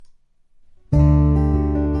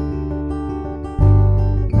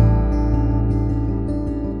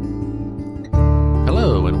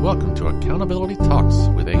Accountability Talks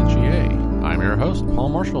with AGA. I'm your host, Paul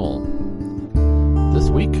Marshall. This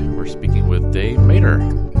week, we're speaking with Dave Mader.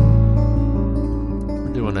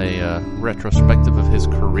 We're doing a retrospective of his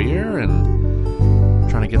career and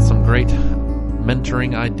trying to get some great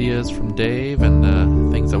mentoring ideas from Dave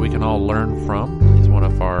and things that we can all learn from. He's one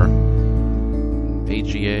of our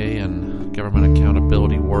AGA and government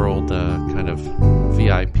accountability world kind of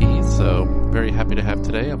VIPs, so very happy to have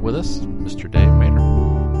today with us Mr. Dave Mader.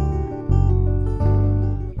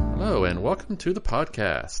 Hello and welcome to the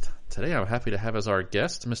podcast. Today I'm happy to have as our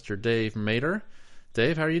guest Mr. Dave Mader.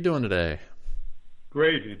 Dave, how are you doing today?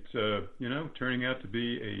 Great. It's turning out to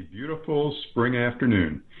be a beautiful spring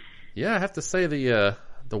afternoon. Yeah, I have to say the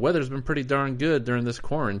weather's been pretty darn good during this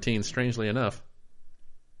quarantine, strangely enough.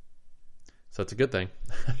 So it's a good thing.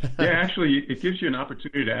 Yeah, actually, it gives you an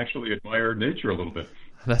opportunity to actually admire nature a little bit.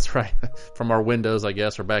 That's right. From our windows, I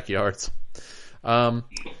guess, or backyards.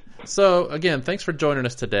 So, again, thanks for joining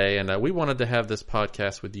us today. And we wanted to have this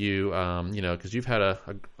podcast with you, because you've had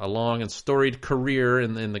a long and storied career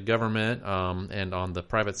in the government and on the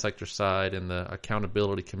private sector side in the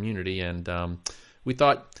accountability community. And we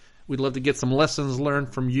thought we'd love to get some lessons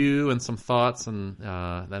learned from you and some thoughts, and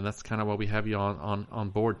that's kind of why we have you on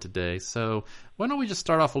board today. So why don't we just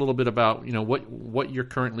start off a little bit about what you're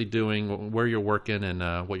currently doing, where you're working,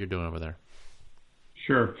 and what you're doing over there.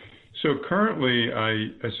 Sure. So currently I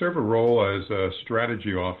serve a role as a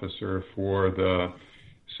strategy officer for the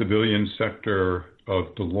civilian sector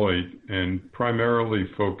of Deloitte and primarily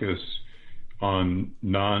focus on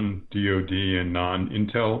non-DoD and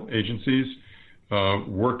non-Intel agencies.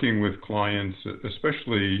 Working with clients,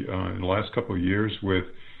 especially in the last couple of years with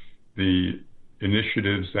the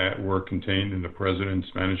initiatives that were contained in the President's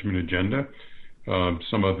management agenda,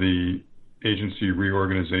 some of the agency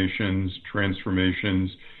reorganizations, transformations,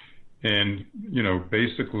 and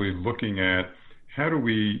basically looking at how do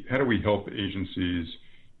we help agencies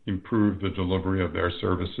improve the delivery of their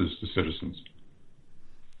services to citizens.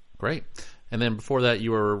 Great. And then before that, you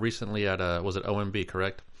were recently at was it OMB,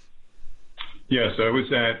 correct? Yes, I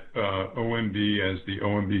was at OMB as the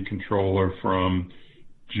OMB controller from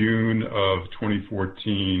June of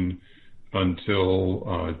 2014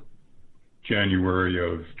 until January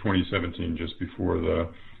of 2017, just before the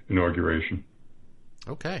inauguration.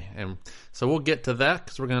 Okay, and so we'll get to that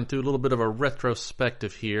because we're going to do a little bit of a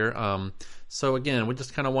retrospective here. So again, we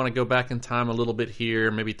just kind of want to go back in time a little bit here,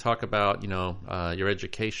 maybe talk about your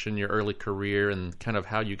education, your early career, and kind of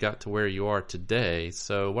how you got to where you are today.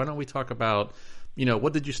 So why don't we talk about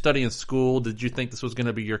what did you study in school? Did you think this was going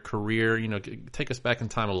to be your career? Take us back in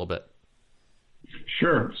time a little bit.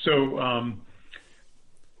 Sure. So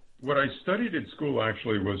what I studied in school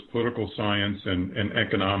actually was political science and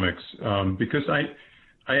economics because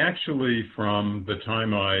I actually, from the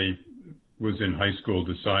time I was in high school,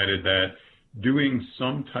 decided that doing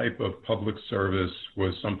some type of public service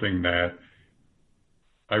was something that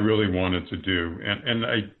I really wanted to do. And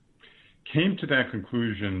I came to that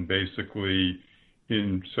conclusion basically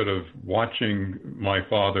in sort of watching my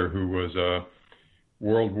father, who was a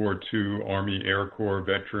World War II Army Air Corps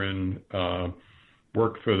veteran,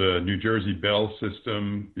 worked for the New Jersey Bell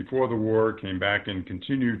system before the war, came back and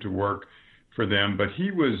continued to work for them. But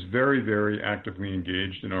he was very, very actively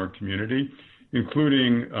engaged in our community,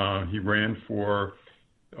 including he ran for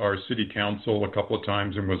our city council a couple of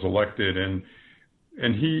times and was elected. And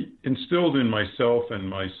he instilled in myself and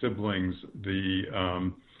my siblings the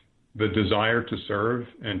desire to serve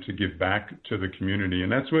and to give back to the community.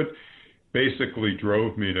 And that's what basically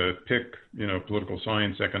drove me to pick, political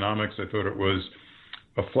science, economics. I thought it was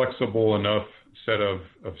a flexible enough set of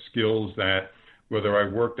skills that whether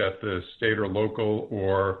I worked at the state or local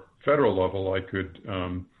or federal level, I could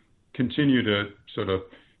continue to sort of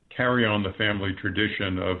carry on the family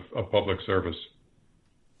tradition of public service.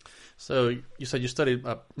 So you said you studied,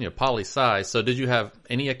 poli-sci. So did you have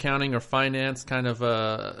any accounting or finance kind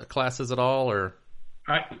of classes at all, or?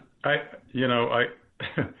 I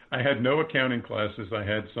had no accounting classes. I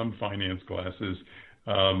had some finance classes.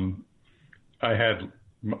 I had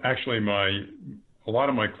actually a lot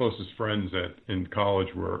of my closest friends in college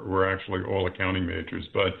were actually all accounting majors,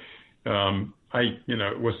 but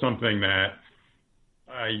it was something that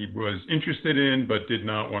I was interested in, but did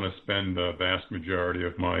not want to spend the vast majority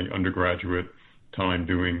of my undergraduate time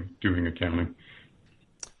doing accounting.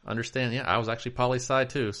 Understand? Yeah, I was actually poli-sci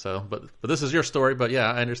too. So, but this is your story. But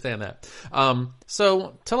yeah, I understand that.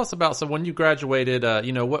 So tell us about. So when you graduated,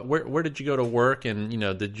 where did you go to work, and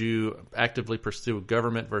did you actively pursue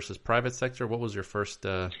government versus private sector? What was your first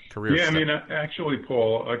career? Yeah, step? I mean, actually,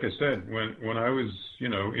 Paul, like I said, when I was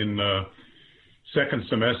in the second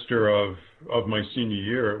semester of of my senior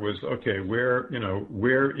year, it was, okay, where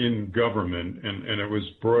in government, and it was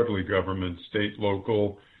broadly government, state,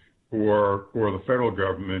 local, or the federal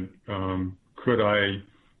government, could I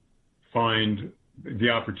find the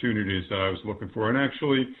opportunities that I was looking for, and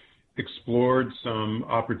actually explored some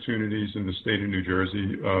opportunities in the state of New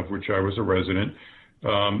Jersey, of which I was a resident,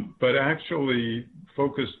 but actually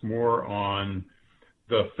focused more on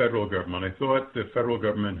the federal government. I thought the federal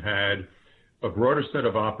government had a broader set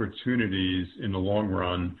of opportunities in the long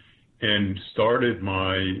run, and started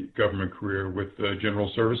my government career with the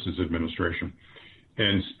General Services Administration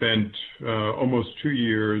and spent almost 2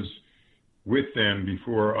 years with them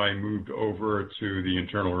before I moved over to the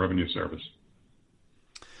Internal Revenue Service.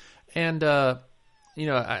 And,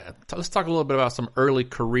 let's talk a little bit about some early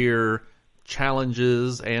career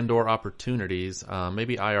challenges and or opportunities.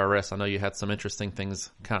 Maybe IRS. I know you had some interesting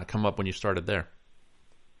things kind of come up when you started there.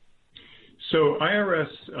 So IRS,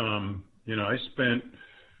 I spent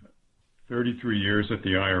 33 years at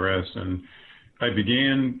the IRS, and I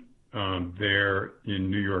began there in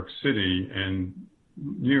New York City, and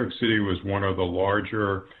New York City was one of the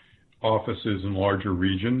larger offices and larger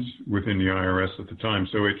regions within the IRS at the time.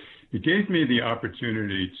 So it gave me the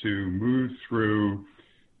opportunity to move through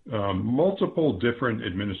multiple different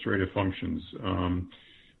administrative functions,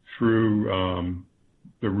 through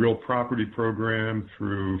the real property program,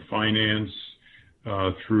 through finance,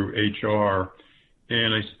 through HR.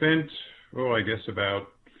 And I spent, about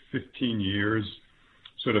 15 years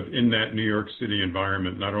sort of in that New York City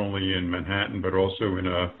environment, not only in Manhattan, but also in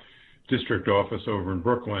a district office over in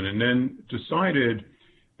Brooklyn, and then decided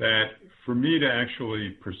that for me to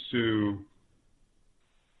actually pursue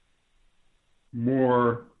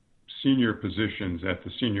more senior positions at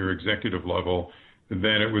the senior executive level,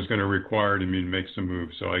 then it was going to require me to make some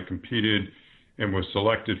moves. So I competed and was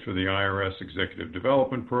selected for the IRS Executive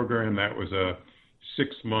Development Program. That was a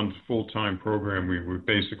 6-month full-time program. We would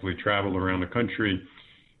basically travel around the country,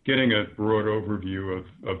 getting a broad overview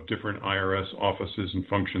of different IRS offices and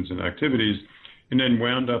functions and activities, and then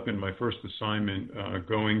wound up in my first assignment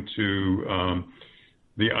going to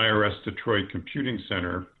the IRS Detroit Computing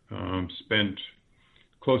Center, spent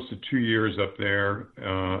close to 2 years up there,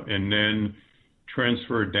 and then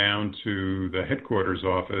transferred down to the headquarters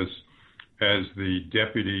office as the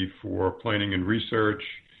deputy for planning and research,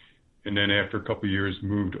 and then after a couple of years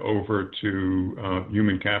moved over to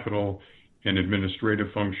human capital and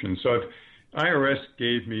administrative functions. So IRS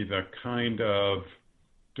gave me the kind of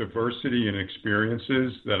diversity and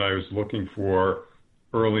experiences that I was looking for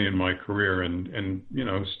early in my career, and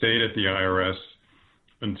stayed at the IRS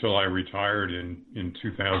until I retired in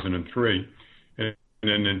 2003. And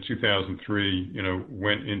then in 2003,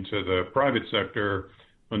 went into the private sector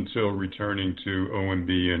until returning to OMB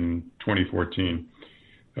in 2014.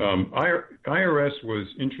 IRS was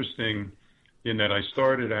interesting in that I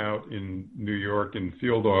started out in New York in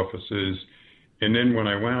field offices, and then when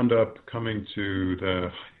I wound up coming to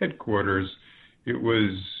the headquarters, it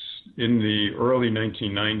was in the early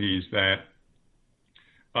 1990s that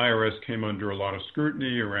IRS came under a lot of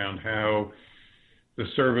scrutiny around how the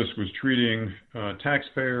service was treating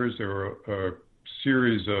taxpayers. There were a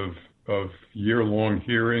series of year-long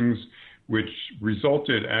hearings, which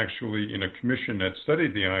resulted actually in a commission that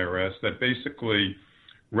studied the IRS that basically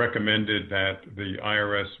recommended that the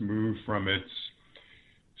IRS move from its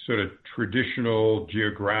sort of traditional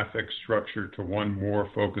geographic structure to one more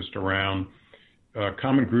focused around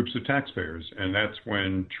common groups of taxpayers. And that's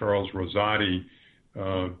when Charles Rosati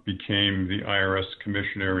became the IRS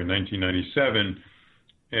commissioner in 1997.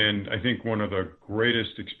 And I think one of the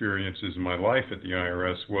greatest experiences in my life at the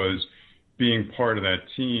IRS was being part of that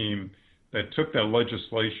team that took that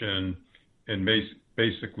legislation and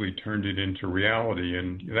basically turned it into reality.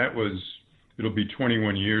 And it'll be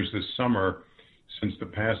 21 years this summer since the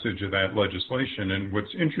passage of that legislation. And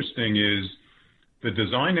what's interesting is the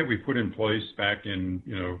design that we put in place back in,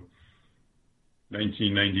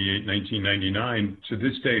 1998, 1999 to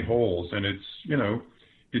this day holds. And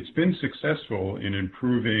it's been successful in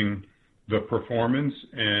improving the performance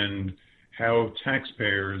and how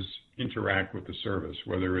taxpayers interact with the service,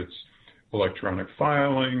 whether it's electronic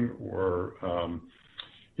filing or,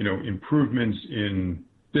 improvements in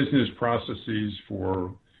business processes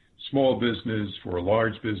for small business, for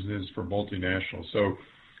large business, for multinational. So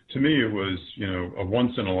to me, it was, a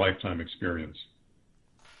once in a lifetime experience.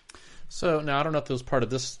 So now I don't know if it was part of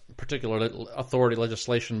this particular authority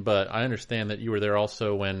legislation, but I understand that you were there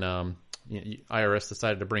also when IRS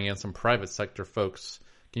decided to bring in some private sector folks.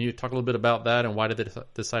 Can you talk a little bit about that and why did they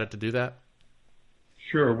decide to do that?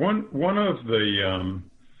 Sure. One of the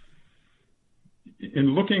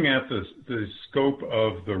in looking at the scope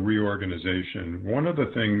of the reorganization, one of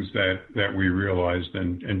the things that we realized,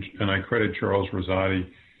 and I credit Charles Rosati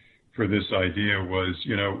for this idea, was,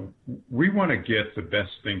 we want to get the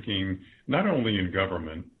best thinking, not only in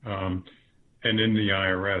government and in the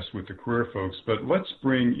IRS with the career folks, but let's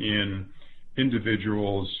bring in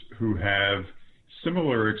individuals who have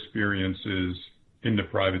similar experiences in the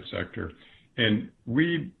private sector. And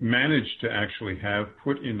we managed to actually have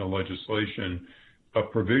put in the legislation a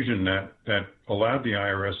provision that allowed the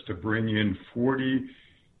IRS to bring in 40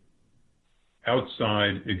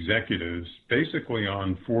 outside executives, basically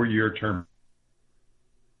on 4-year term,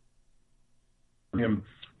 him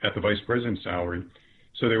at the vice president's salary.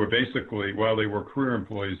 So they were basically, while they were career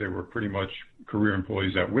employees, they were pretty much career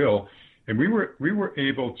employees at will. And we were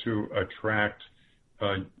able to attract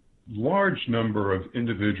a large number of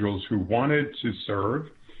individuals who wanted to serve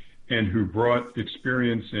and who brought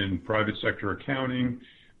experience in private sector accounting,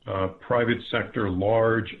 private sector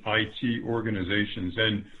large IT organizations.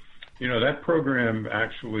 And, that program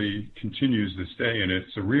actually continues this day, and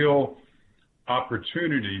it's a real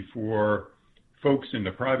opportunity for folks in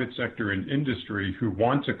the private sector and industry who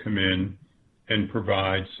want to come in and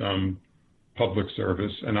provide some public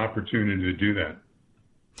service an opportunity to do that.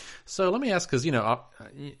 So let me ask, because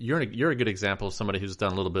you're a good example of somebody who's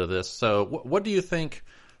done a little bit of this. So what do you think?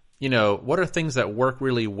 What are things that work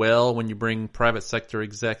really well when you bring private sector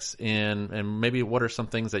execs in, and maybe what are some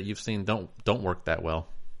things that you've seen don't work that well?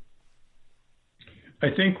 I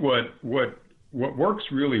think what works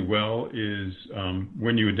really well is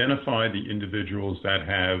when you identify the individuals that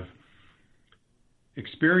have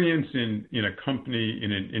experience in a company,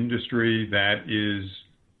 in an industry that is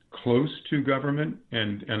close to government,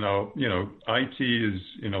 and IT is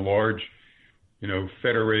in a large,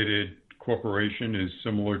 federated corporation is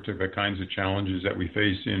similar to the kinds of challenges that we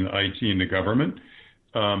face in IT in the government.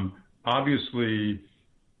 Obviously,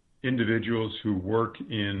 individuals who work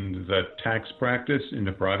in the tax practice in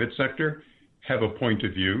the private sector have a point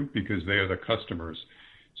of view because they are the customers.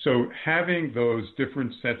 So having those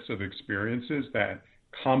different sets of experiences that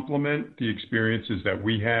complement the experiences that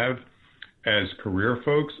we have as career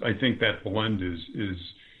folks, I think that blend is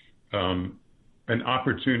an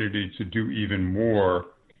opportunity to do even more,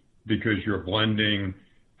 because you're blending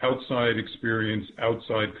outside experience,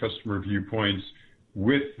 outside customer viewpoints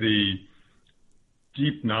with the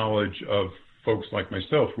deep knowledge of folks like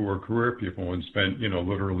myself who are career people and spent,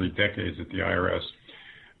 literally decades at the IRS.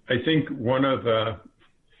 I think one of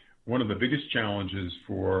the biggest challenges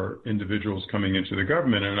for individuals coming into the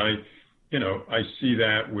government, and I see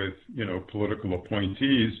that with, political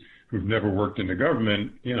appointees who've never worked in the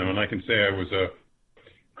government, and I can say I was a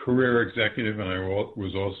career executive and I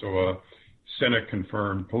was also a Senate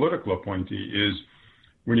confirmed political appointee, is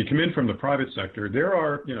when you come in from the private sector, there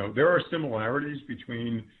are similarities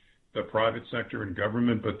between the private sector and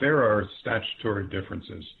government, but there are statutory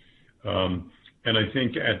differences. And I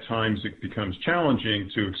think at times it becomes challenging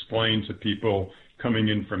to explain to people coming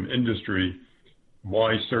in from industry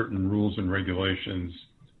why certain rules and regulations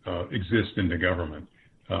exist in the government.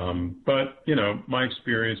 But my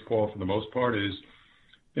experience, Paul, for the most part is,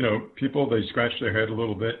 people, they scratch their head a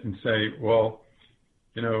little bit and say, well,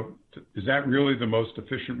 is that really the most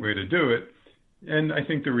efficient way to do it? And I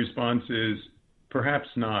think the response is perhaps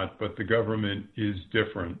not, but the government is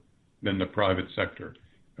different than the private sector.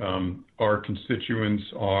 Our constituents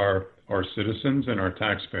are our citizens and our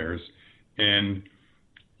taxpayers. And,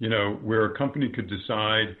 where a company could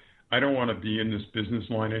decide, I don't want to be in this business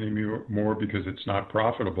line anymore because it's not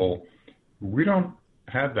profitable, we don't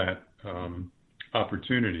have that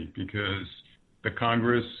opportunity, because the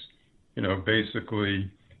Congress,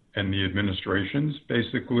 basically, and the administrations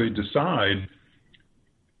basically decide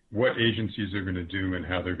what agencies are going to do and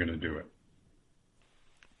how they're going to do it.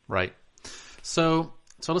 Right. So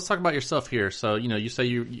let's talk about yourself here. So, you say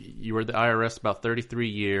you were at the IRS about 33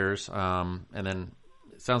 years, and then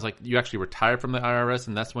it sounds like you actually retired from the IRS,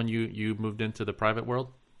 and that's when you moved into the private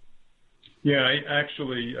world? Yeah,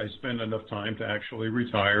 I spent enough time to actually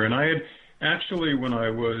retire. And I had actually, when I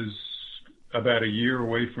was about a year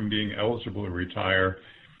away from being eligible to retire,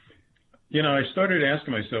 I started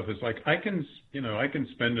asking myself, it's like, I can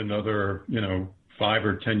spend another, 5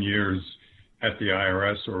 or 10 years at the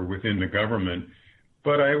IRS or within the government.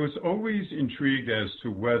 But I was always intrigued as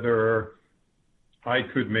to whether I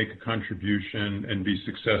could make a contribution and be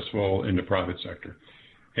successful in the private sector,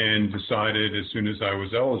 and decided as soon as I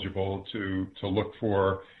was eligible to look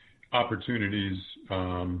for opportunities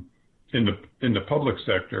in the public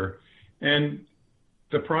sector. And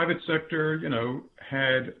the private sector,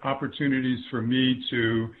 had opportunities for me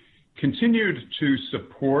to continued to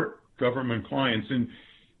support government clients. And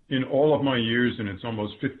in all of my years, and it's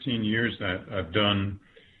almost 15 years that I've done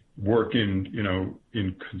work in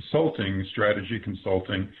consulting, strategy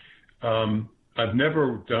consulting, I've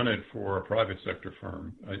never done it for a private sector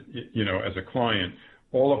firm. As a client,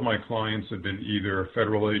 all of my clients have been either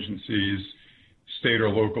federal agencies, state or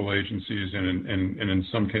local agencies, and in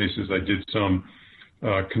some cases I did some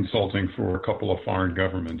consulting for a couple of foreign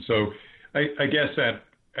governments. So I guess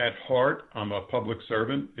at heart, I'm a public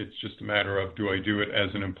servant. It's just a matter of, do I do it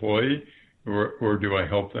as an employee or do I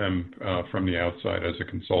help them from the outside as a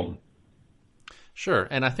consultant? Sure.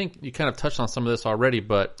 And I think you kind of touched on some of this already,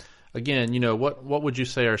 but again, what would you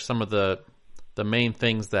say are some of the main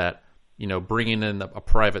things that, bringing in a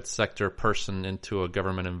private sector person into a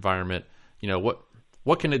government environment,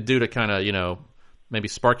 what can it do to kind of, maybe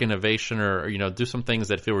spark innovation or, do some things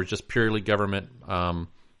that if it were just purely government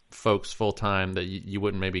folks full time that you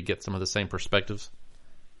wouldn't maybe get some of the same perspectives?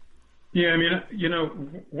 Yeah, I mean,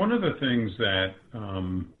 one of the things that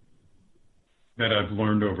that I've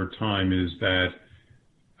learned over time is that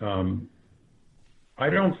I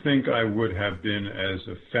don't think I would have been as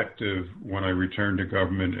effective when I returned to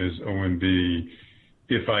government as OMB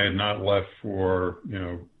if I had not left for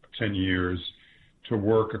 10 years to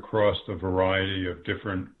work across a variety of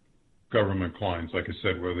different government clients, like I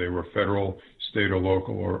said, whether they were federal, state, or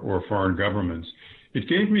local, or foreign governments. It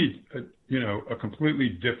gave me a completely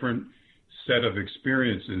different set of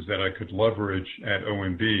experiences that I could leverage at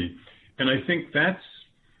OMB. And I think that's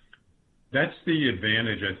the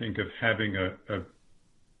advantage, I think, of having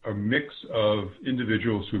a mix of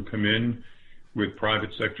individuals who come in with private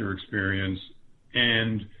sector experience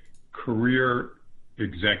and career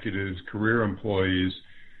executives, career employees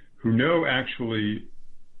who know actually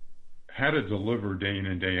how to deliver day in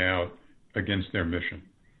and day out against their mission.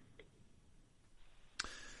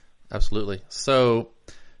 Absolutely. So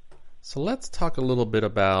let's talk a little bit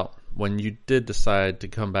about when you did decide to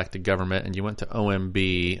come back to government and you went to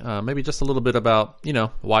OMB, maybe just a little bit about,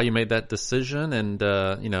 why you made that decision and,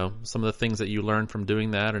 some of the things that you learned from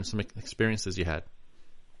doing that and some experiences you had.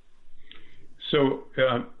 So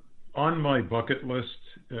on my bucket list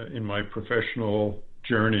in my professional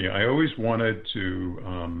journey, I always wanted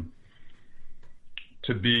to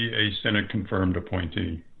be a Senate confirmed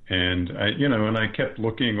appointee. And I kept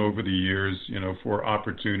looking over the years, for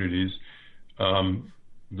opportunities.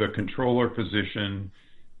 The controller position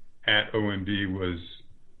at OMB was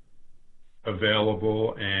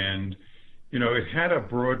available, and it had a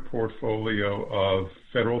broad portfolio of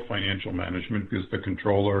federal financial management because the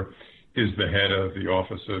controller is the head of the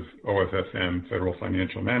Office of OFFM, Federal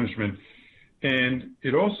Financial Management, and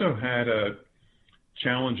it also had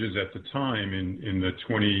challenges at the time in the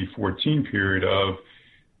 2014 period of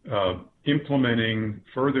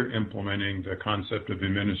further implementing the concept of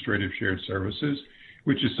administrative shared services,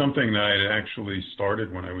 which is something that I had actually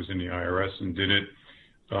started when I was in the IRS and did it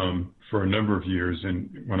for a number of years. And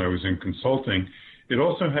when I was in consulting, it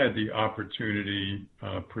also had the opportunity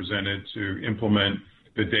presented to implement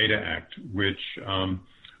the Data Act, which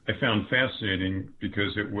I found fascinating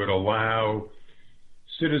because it would allow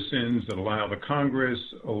citizens, that allow the Congress,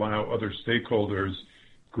 allow other stakeholders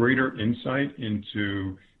greater insight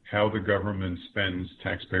into how the government spends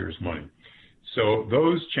taxpayers' money. So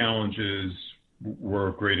those challenges were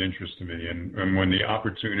of great interest to me. And when the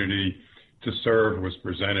opportunity to serve was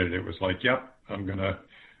presented, it was like, yep, I'm going to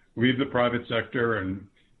leave the private sector and,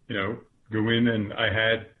 go in. And I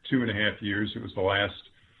had 2.5 years. It was the last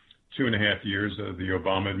 2.5 years of the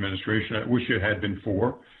Obama administration. I wish it had been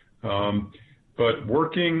 4. But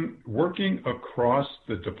working across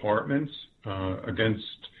the departments against,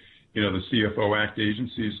 the CFO Act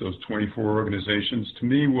agencies, those 24 organizations, to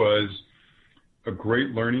me was a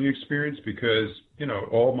great learning experience because,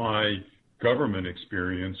 all my government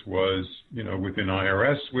experience was, within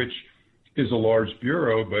IRS, which is a large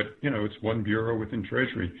bureau, but, it's one bureau within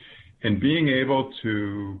Treasury. And being able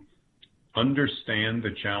to understand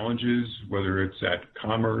the challenges, whether it's at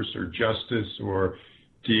Commerce or Justice or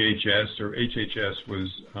DHS or HHS, was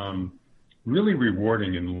really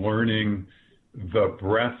rewarding in learning the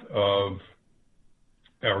breadth of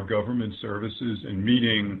our government services and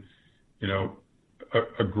meeting,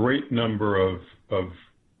 a great number of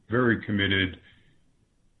very committed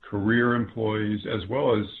career employees, as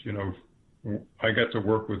well as, I got to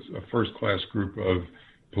work with a first-class group of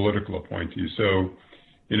political appointees. So,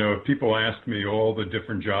 if people ask me all the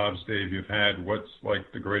different jobs, Dave, you've had, what's like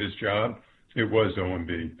the greatest job? It was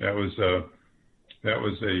OMB. That was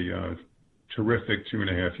a terrific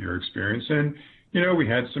 2.5 year experience. And, we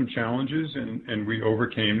had some challenges and we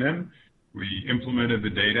overcame them. We implemented the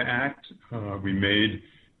Data Act. We made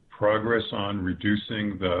progress on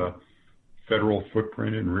reducing the federal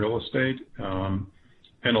footprint in real estate.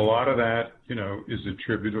 And a lot of that, is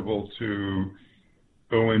attributable to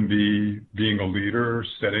OMB being a leader,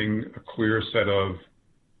 setting a clear set of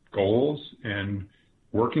goals, and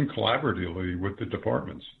working collaboratively with the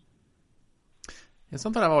departments. And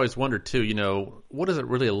something I've always wondered too, what is it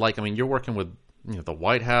really like? I mean, you're working with the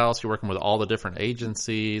White House, you're working with all the different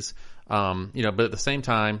agencies, but at the same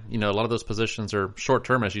time, a lot of those positions are short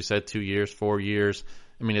term, as you said, 2 years, 4 years.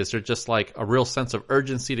 I mean, is there just like a real sense of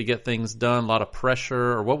urgency to get things done, a lot of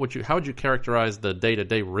pressure, or how would you characterize the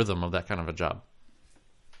day-to-day rhythm of that kind of a job?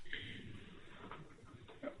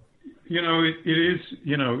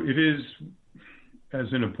 It is,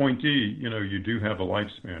 as an appointee, you do have a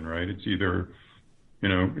lifespan, right? It's either,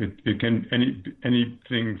 it can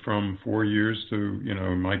anything from 4 years to,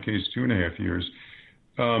 in my case, 2.5 years.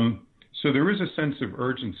 So there is a sense of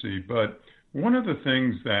urgency, but one of the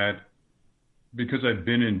things that, because I've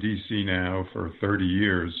been in DC now for 30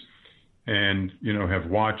 years and, have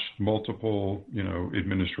watched multiple,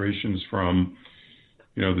 administrations from,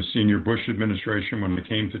 the senior Bush administration when they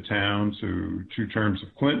came to town, to 2 terms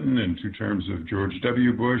of Clinton and 2 terms of George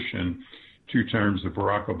W. Bush and 2 terms of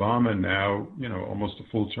Barack Obama, and now, almost a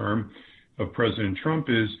full term of President Trump,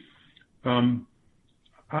 is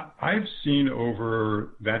I've seen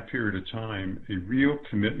over that period of time a real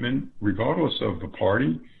commitment, regardless of the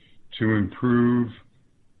party, to improve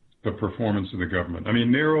the performance of the government. I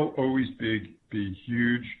mean, there will always be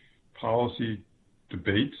huge policy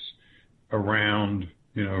debates around,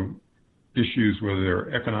 issues, whether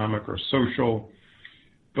they're economic or social,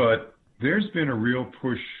 but there's been a real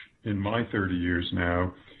push in my 30 years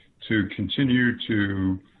now to continue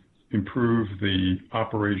to improve the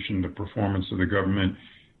operation, the performance of the government.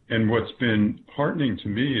 And what's been heartening to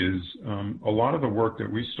me is a lot of the work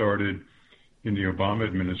that we started in the Obama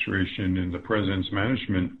administration in the president's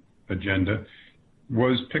management agenda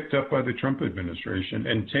was picked up by the Trump administration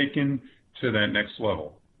and taken to that next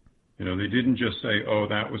level. They didn't just say, oh,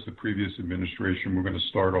 that was the previous administration, we're going to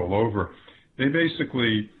start all over. They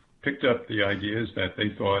basically picked up the ideas that they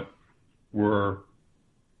thought were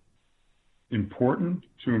important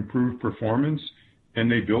to improve performance,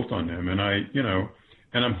 and they built on them. And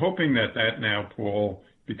and I'm hoping that now, Paul,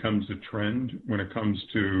 becomes a trend when it comes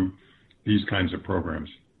to these kinds of programs.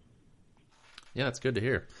 Yeah, it's good to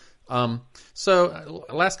hear. So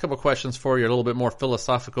last couple of questions for you, a little bit more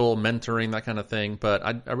philosophical, mentoring, that kind of thing. But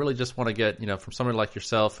I really just want to get, from somebody like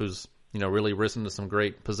yourself who's, really risen to some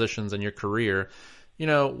great positions in your career,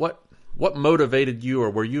 what motivated you, or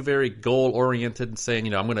were you very goal oriented and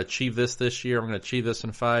saying, I'm going to achieve this year, I'm going to achieve this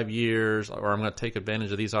in 5 years, or I'm going to take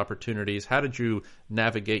advantage of these opportunities? How did you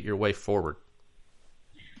navigate your way forward?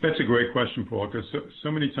 That's a great question, Paul, because so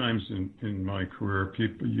many times in my career,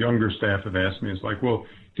 younger staff have asked me, it's like, well,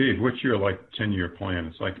 Dave, what's your 10-year plan?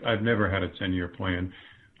 It's like, I've never had a 10-year plan.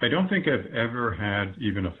 I don't think I've ever had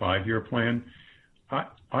even a 5-year plan.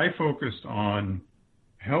 I focused on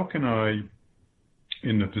how can I,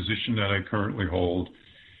 in the position that I currently hold,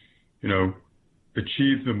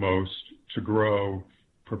 achieve the most to grow,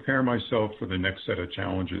 prepare myself for the next set of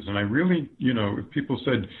challenges. And I really, if people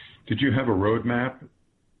said, did you have a roadmap?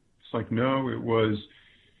 It's like, no, it was,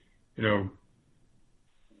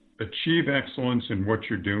 achieve excellence in what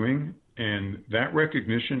you're doing. And that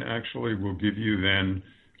recognition actually will give you then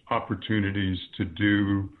opportunities to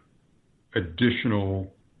do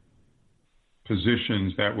additional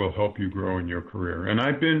positions that will help you grow in your career. And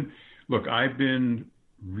I've been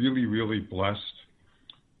really, really blessed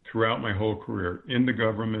throughout my whole career in the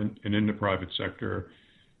government and in the private sector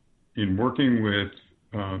in working with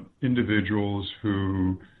individuals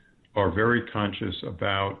who are very conscious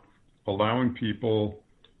about allowing people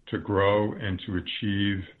to grow and to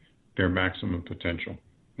achieve their maximum potential.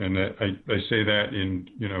 And I say that in,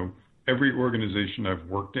 every organization I've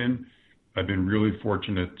worked in, I've been really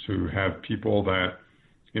fortunate to have people that,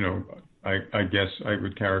 I guess I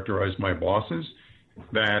would characterize my bosses,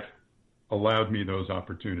 that allowed me those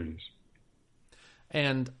opportunities.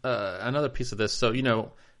 And another piece of this, so,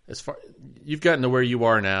 as far you've gotten to where you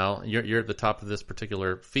are now, you're at the top of this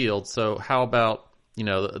particular field. So how about,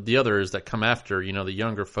 the others that come after, the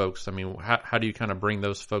younger folks? I mean, how do you kind of bring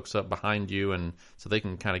those folks up behind you, and so they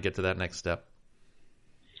can kind of get to that next step?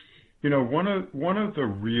 One of the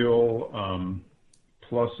real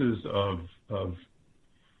pluses of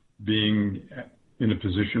being in a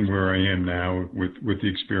position where I am now with the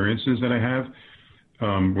experiences that I have,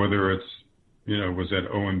 whether it's, was at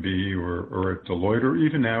OMB or at Deloitte, or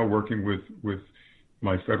even now working with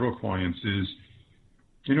my federal clients, is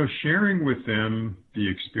sharing with them the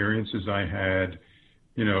experiences I had,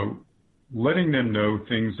 letting them know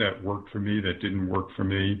things that worked for me that didn't work for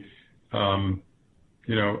me,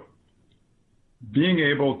 you know, being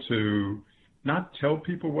able to not tell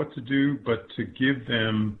people what to do, but to give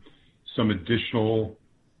them some additional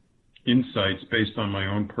insights based on my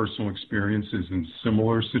own personal experiences in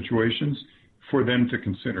similar situations for them to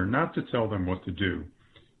consider, not to tell them what to do,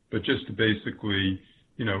 but just to basically,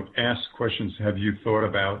 ask questions. Have you thought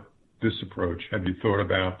about this approach? Have you thought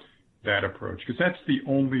about that approach? Because that's the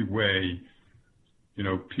only way,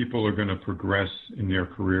 people are going to progress in their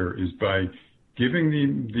career is by giving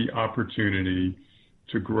them the opportunity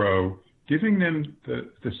to grow, giving them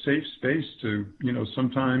the safe space to,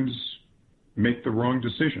 sometimes make the wrong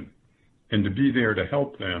decision and to be there to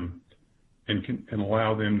help them and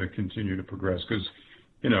allow them to continue to progress. Because,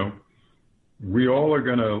 we all are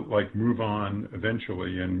going to move on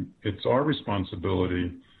eventually, and it's our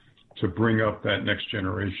responsibility to bring up that next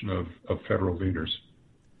generation of federal leaders.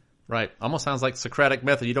 Right. Almost sounds like Socratic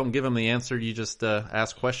method. You don't give them the answer. You just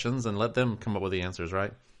ask questions and let them come up with the answers,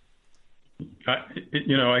 right?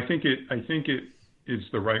 I think it is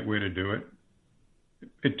the right way to do it.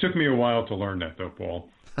 It took me a while to learn that, though, Paul.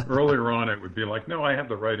 Earlier on, it would be like, no, I have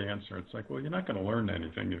the right answer. It's like, well, you're not going to learn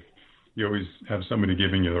anything if you always have somebody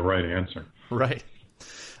giving you the right answer. Right.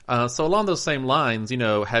 So along those same lines,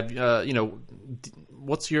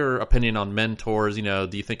 what's your opinion on mentors? Do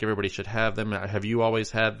you think everybody should have them? Have you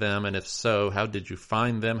always had them? And if so, how did you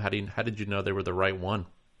find them? How did you know they were the right one?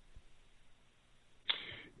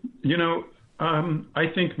 I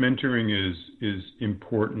think mentoring is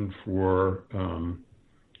important for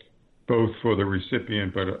both for the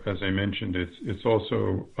recipient, but as I mentioned, it's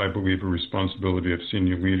also, I believe, a responsibility of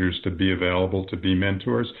senior leaders to be available, to be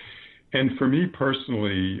mentors. And for me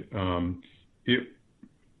personally,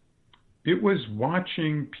 it was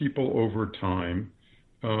watching people over time.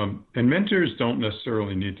 And mentors don't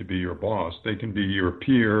necessarily need to be your boss. They can be your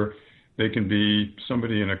peer. They can be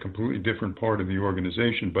somebody in a completely different part of the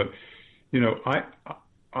organization. But,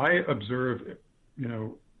 I observe,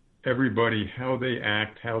 everybody, how they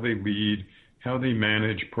act, how they lead, how they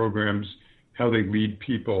manage programs, how they lead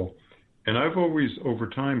people. And I've always, over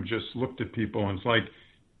time, just looked at people and it's like,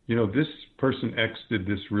 this person X did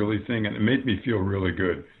this really thing and it made me feel really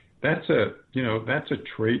good. That's a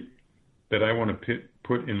trait that I want to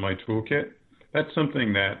put in my toolkit. That's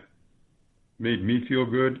something that made me feel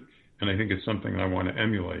good, and I think it's something I want to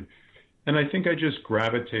emulate. And I think I just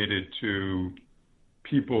gravitated to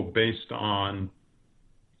people based on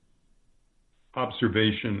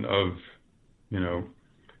observation of,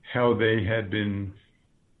 how they had been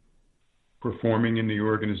performing in the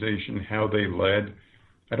organization, how they led.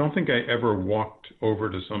 I don't think I ever walked over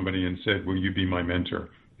to somebody and said, will you be my mentor?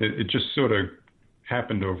 It just sort of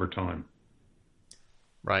happened over time.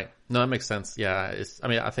 Right. No, that makes sense. Yeah.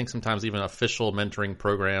 I think sometimes even official mentoring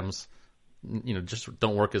programs, just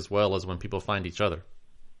don't work as well as when people find each other.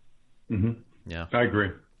 Mm-hmm. Yeah. I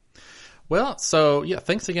agree. Well, so yeah,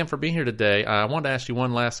 thanks again for being here today. I wanted to ask you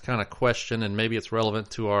one last kind of question, and maybe it's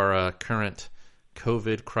relevant to our current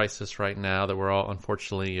COVID crisis right now that we're all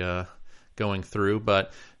unfortunately going through.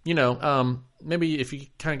 But, maybe if you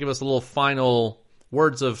kind of give us a little final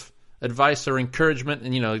words of advice or encouragement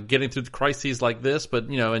and, getting through crises like this, but,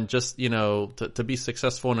 and just, to be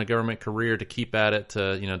successful in a government career, to keep at it,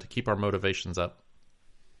 to keep our motivations up.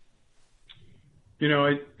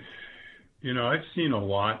 I've seen a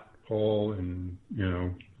lot, Paul, in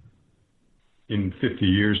 50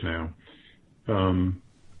 years now.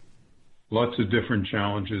 Lots of different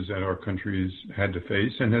challenges that our country's had to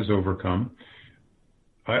face and has overcome.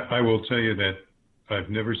 I will tell you that I've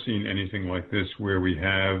never seen anything like this where we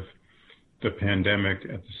have the pandemic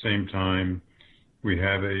at the same time we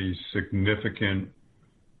have a significant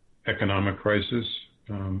economic crisis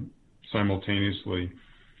simultaneously.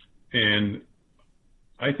 And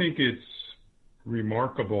I think it's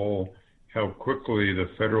remarkable how quickly the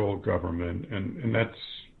federal government, and that's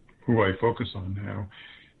who I focus on now,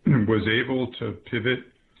 was able to pivot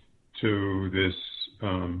to this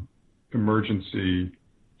emergency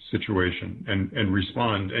situation and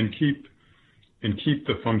respond and keep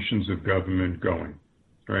the functions of government going,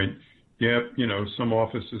 right? Yeah, some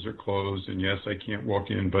offices are closed, and yes, I can't walk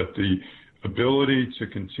in, but the ability to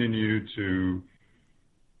continue to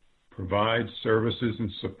provide services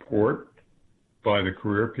and support by the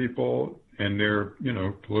career people and their,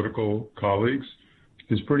 political colleagues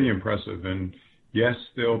is pretty impressive. And yes,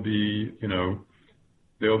 there'll be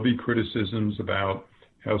criticisms about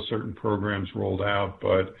how certain programs rolled out,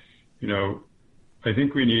 but, I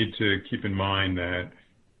think we need to keep in mind that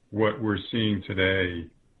what we're seeing today,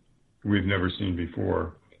 we've never seen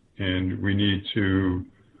before. And we need to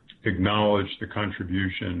acknowledge the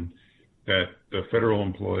contribution that the federal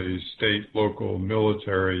employees, state, local,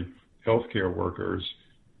 military, healthcare workers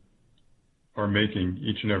are making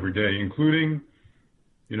each and every day, including,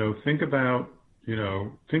 think about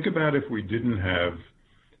if we didn't have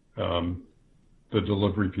the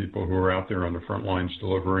delivery people who are out there on the front lines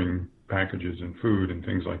delivering packages and food and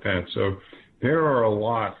things like that. So there are a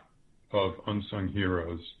lot of unsung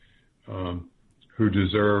heroes who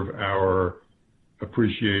deserve our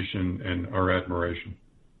appreciation and our admiration.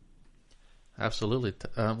 Absolutely.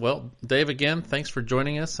 Well, Dave, again, thanks for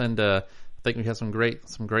joining us, and I think we have some great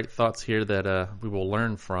thoughts here that we will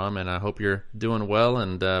learn from, and I hope you're doing well,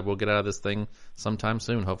 and we'll get out of this thing sometime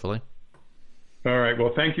soon, hopefully. All right.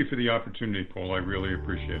 Well, thank you for the opportunity, Paul. I really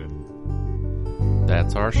appreciate it.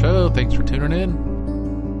 That's our show. Thanks for tuning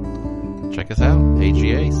in. Check us out,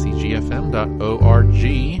 agacgfm.org.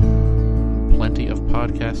 Plenty of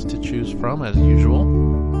podcasts to choose from, as usual.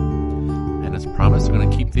 And as promised, we're going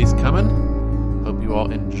to keep these coming. Hope you all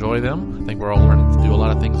enjoy them. I think we're all learning to do a lot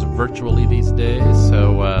of things virtually these days,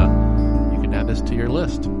 so you can add this to your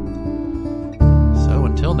list. So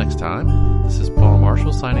until next time, this is Paul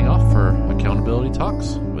Marshall signing off for Accountability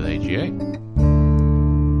Talks with AGA.